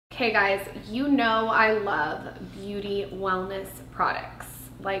Okay guys, you know I love beauty wellness products.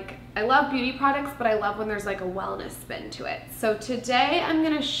 Like, I love beauty products, but I love when there's like a wellness spin to it. So today I'm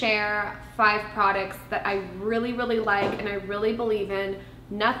gonna share 5 products that I really like and I really believe in.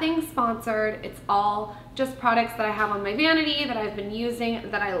 Nothing sponsored, it's all just products that I have on my vanity that I've been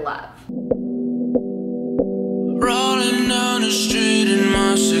using that I love. Rolling down the street in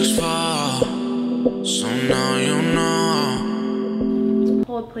my 6'4", so now you know.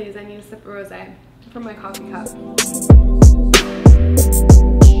 Hold please, I need a sip of rosé from my coffee cup.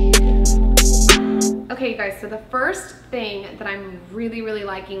 Okay you guys, so the first thing that I'm really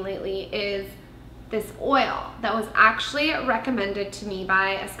liking lately is this oil that was actually recommended to me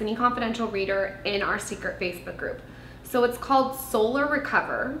by a Skinny Confidential reader in our secret Facebook group. So it's called Solar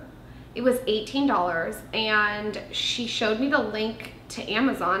Recover. It was $18 and she showed me the link to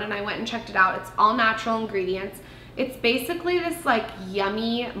Amazon and I went and checked it out. It's all natural ingredients. It's basically this like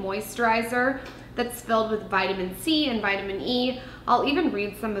yummy moisturizer that's filled with vitamin C and vitamin E. I'll even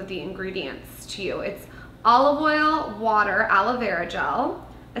read some of the ingredients to you. It's olive oil, water, aloe vera gel,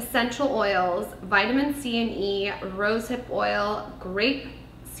 essential oils, vitamin C and E, rosehip oil, grape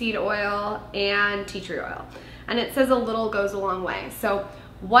seed oil, and tea tree oil. And it says a little goes a long way. So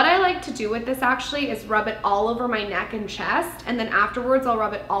what I like to do with this actually is rub it all over my neck and chest, and then afterwards I'll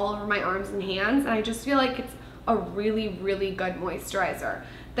rub it all over my arms and hands, and I just feel like it's a really good moisturizer.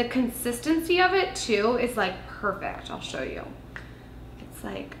 The consistency of it too is like perfect. I'll show you. It's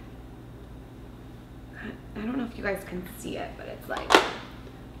like, I don't know if you guys can see it, but it's like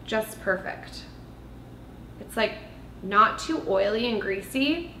just perfect. It's like not too oily and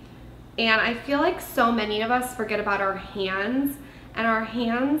greasy, and I feel like so many of us forget about our hands, and our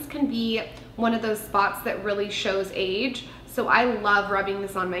hands can be one of those spots that really shows age. So I love rubbing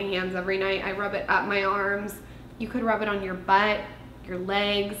this on my hands every night. I rub it up my arms. You could rub it on your butt, your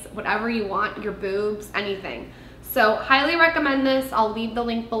legs, whatever you want, your boobs, anything. So highly recommend this. I'll leave the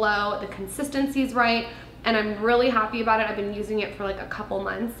link below. The consistency's right, and I'm really happy about it. I've been using it for like a couple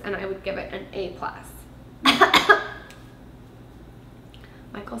months, and I would give it an A+.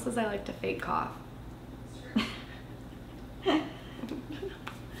 Michael says I like to fake cough.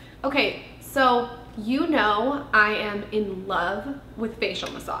 Okay, so you know I am in love with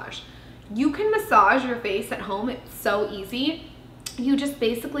facial massage. You can massage your face at home. It's so easy. You just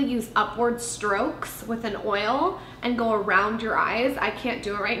basically use upward strokes with an oil and go around your eyes. I can't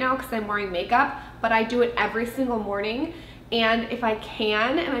do it right now because I'm wearing makeup, but I do it every single morning. And if I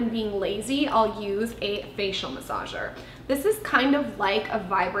can and I'm being lazy, I'll use a facial massager. This is kind of like a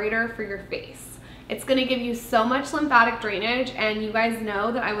vibrator for your face. It's gonna give you so much lymphatic drainage, and you guys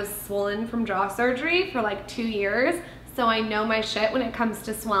know that I was swollen from jaw surgery for like 2 years, so I know my shit when it comes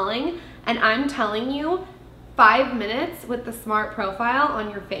to swelling. And I'm telling you, 5 minutes with the Smart Profile on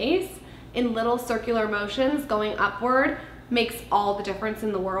your face in little circular motions going upward makes all the difference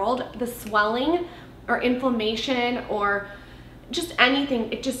in the world. The swelling or inflammation or just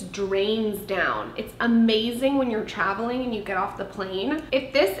anything, it just drains down. It's amazing when you're traveling and you get off the plane.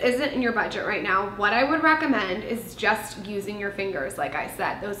 If this isn't in your budget right now, what I would recommend is just using your fingers, like I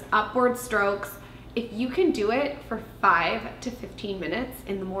said, those upward strokes. If you can do it for 5 to 15 minutes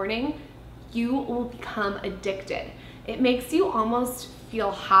in the morning, you will become addicted. It makes you almost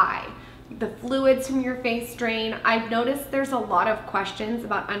feel high. The fluids from your face drain. I've noticed there's a lot of questions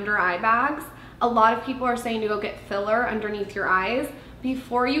about under eye bags. A lot of people are saying to go get filler underneath your eyes.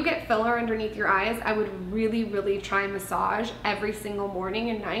 Before you get filler underneath your eyes, I would really try massage every single morning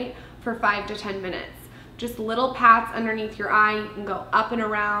and night for 5 to 10 minutes. Just little pats underneath your eye. You can go up and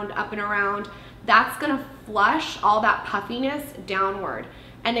around, up and around. That's gonna flush all that puffiness downward.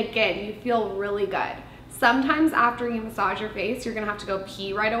 And again, you feel really good. Sometimes after you massage your face, you're gonna have to go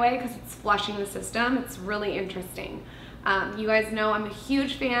pee right away because it's flushing the system. It's really interesting. You guys know I'm a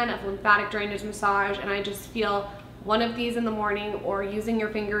huge fan of lymphatic drainage massage, and I just feel one of these in the morning or using your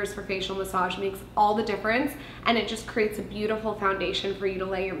fingers for facial massage makes all the difference, and it just creates a beautiful foundation for you to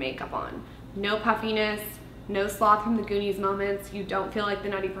lay your makeup on. No puffiness, no sloth from the Goonies moments. You don't feel like the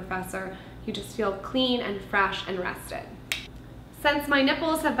Nutty Professor. You just feel clean and fresh and rested. Since my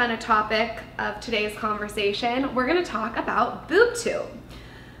nipples have been a topic of today's conversation, we're gonna talk about boob tube.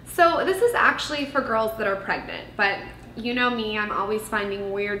 So this is actually for girls that are pregnant, but you know me, I'm always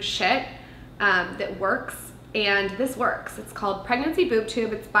finding weird shit that works, and this works. It's called Pregnancy Boob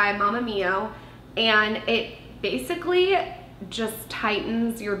Tube. It's by Mama Mio, and it basically just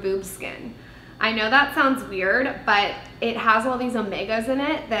tightens your boob skin. I know that sounds weird, but it has all these omegas in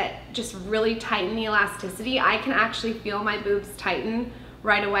it that just really tighten the elasticity. I can actually feel my boobs tighten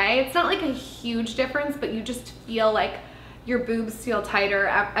right away. It's not like a huge difference, but you just feel like your boobs feel tighter,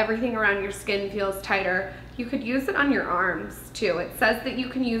 everything around your skin feels tighter. You could use it on your arms too. It says that you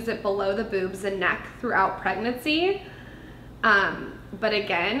can use it below the boobs and neck throughout pregnancy. But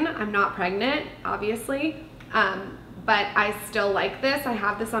again, I'm not pregnant, obviously. But I still like this. I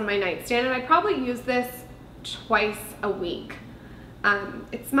have this on my nightstand, and I probably use this twice a week.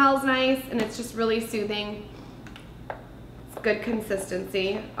 It smells nice, and it's just really soothing. It's good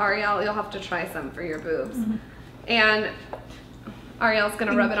consistency. Ariel, you'll have to try some for your boobs. Mm-hmm. And Ariel's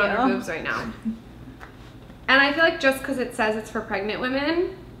gonna rub it on her boobs right now. And I feel like just because it says it's for pregnant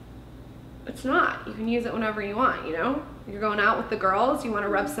women, it's not. You can use it whenever you want, you know? You're going out with the girls, you want to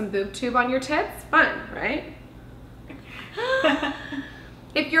rub some boob tube on your tits, fun, right?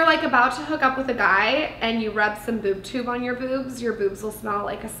 If you're like about to hook up with a guy and you rub some boob tube on your boobs will smell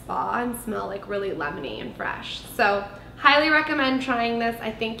like a spa and smell like really lemony and fresh. So highly recommend trying this.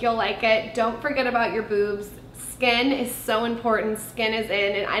 I think you'll like it. Don't forget about your boobs. Skin is so important. Skin is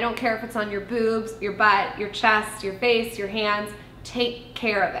in, and I don't care if it's on your boobs, your butt, your chest, your face, your hands. Take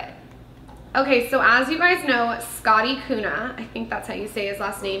care of it. Okay, so as you guys know, Scotty Kuna, I think that's how you say his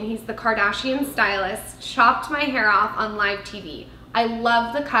last name, he's the Kardashian stylist, chopped my hair off on live TV. I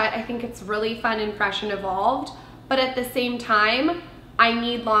love the cut. I think it's really fun and fresh and evolved, but at the same time, I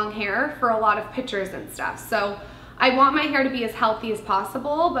need long hair for a lot of pictures and stuff. So I want my hair to be as healthy as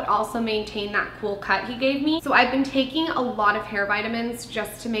possible, but also maintain that cool cut he gave me. So I've been taking a lot of hair vitamins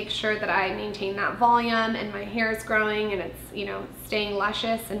just to make sure that I maintain that volume and my hair is growing and it's, you know, staying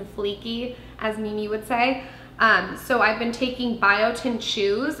luscious and fleeky, as Mimi would say. So I've been taking biotin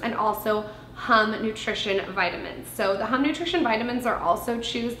chews and also Hum Nutrition vitamins. So the Hum Nutrition vitamins are also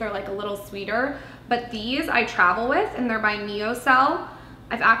chews. They're like a little sweeter, but these I travel with, and they're by NeoCell.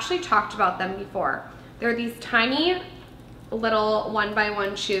 I've actually talked about them before. They're these tiny little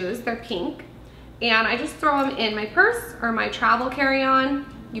 1x1 chews. They're pink, and I just throw them in my purse or my travel carry-on.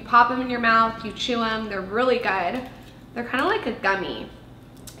 You pop them in your mouth, you chew them. They're really good. They're kind of like a gummy.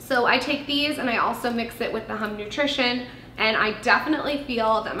 So I take these and I also mix it with the Hum Nutrition, and I definitely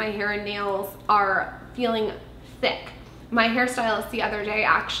feel that my hair and nails are feeling thick. My hairstylist the other day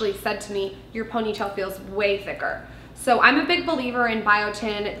actually said to me, your ponytail feels way thicker. So I'm a big believer in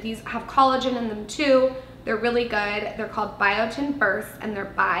biotin. These have collagen in them too. They're really good. They're called Biotin Bursts, and they're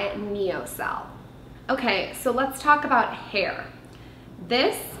by NeoCell. Okay, so let's talk about hair.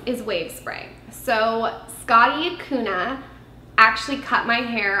 This is wave spray. So Scotty Kuna actually cut my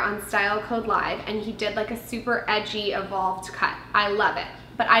hair on Style Code Live, and he did like a super edgy, evolved cut. I love it,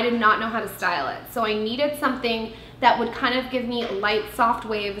 but I did not know how to style it. So I needed something that would kind of give me light, soft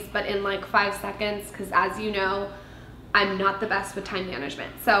waves, but in like 5 seconds, because as you know, I'm not the best with time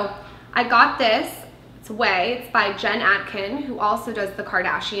management. So I got this. It's Way. It's by Jen Atkin, who also does the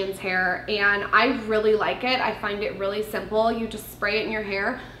Kardashians' hair, and I really like it. I find it really simple. You just spray it in your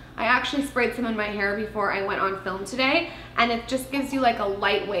hair. I actually sprayed some in my hair before I went on film today, and it just gives you like a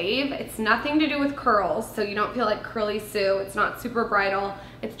light wave. It's nothing to do with curls, so you don't feel like curly Sue. It's not super bridal.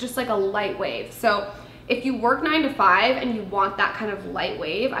 It's just like a light wave. So if you work 9 to 5 and you want that kind of light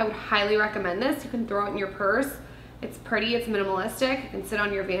wave, I would highly recommend this. You can throw it in your purse. It's pretty, it's minimalistic, it can sit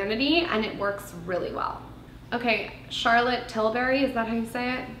on your vanity, and it works really well. Okay, Charlotte Tilbury, is that how you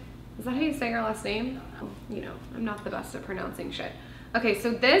say it? Is that how you say your last name? You know, I'm not the best at pronouncing shit. Okay,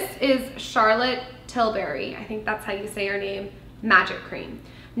 so this is Charlotte Tilbury, I think that's how you say her name, Magic Cream.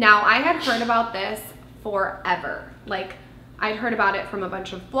 Now, I had heard about this forever. Like, I'd heard about it from a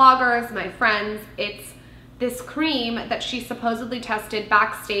bunch of bloggers, my friends. It's this cream that she supposedly tested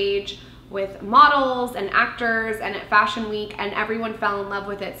backstage with models and actors and at Fashion Week, and everyone fell in love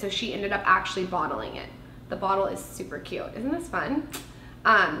with it, so she ended up actually bottling it. The bottle is super cute. Isn't this fun?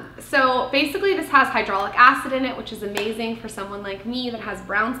 So basically this has hyaluronic acid in it, which is amazing for someone like me that has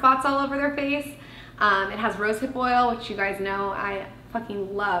brown spots all over their face. It has rosehip oil, which you guys know I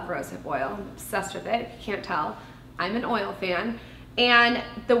fucking love rosehip oil. I'm obsessed with it, if you can't tell. I'm an oil fan. And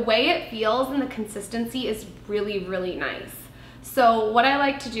the way it feels and the consistency is really, really nice. So what I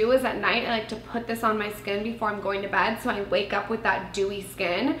like to do is at night, I like to put this on my skin before I'm going to bed, so I wake up with that dewy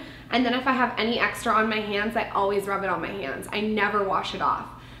skin. And then if I have any extra on my hands, I always rub it on my hands. I never wash it off.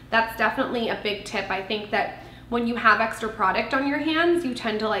 That's definitely a big tip. I think that when you have extra product on your hands, you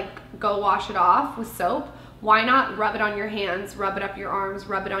tend to like go wash it off with soap. Why not rub it on your hands, rub it up your arms,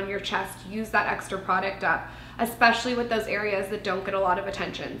 rub it on your chest, use that extra product up, especially with those areas that don't get a lot of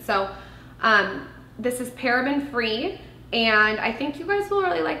attention. So this is paraben free, and I think you guys will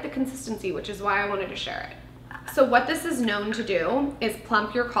really like the consistency, which is why I wanted to share it. So what this is known to do is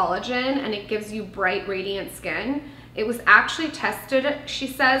plump your collagen, and it gives you bright, radiant skin. It was actually tested, she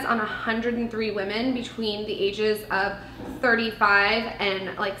says, on 103 women between the ages of 35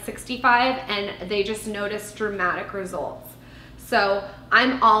 and like 65, and they just noticed dramatic results. So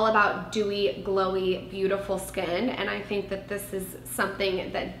I'm all about dewy, glowy, beautiful skin, and I think that this is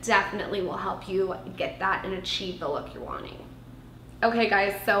something that definitely will help you get that and achieve the look you're wanting. Okay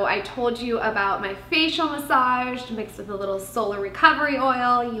guys, so I told you about my facial massage mixed with a little solar recovery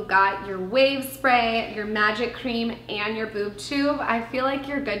oil. You got your wave spray, your magic cream, and your boob tube. I feel like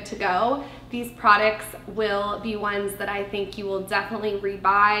you're good to go. These products will be ones that I think you will definitely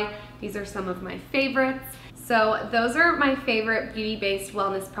rebuy. These are some of my favorites. So those are my favorite beauty-based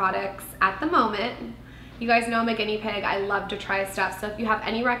wellness products at the moment. You guys know I'm a guinea pig. I love to try stuff. So if you have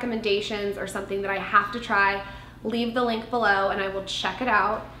any recommendations or something that I have to try, leave the link below and I will check it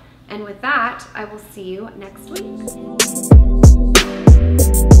out. And with that, I will see you next week.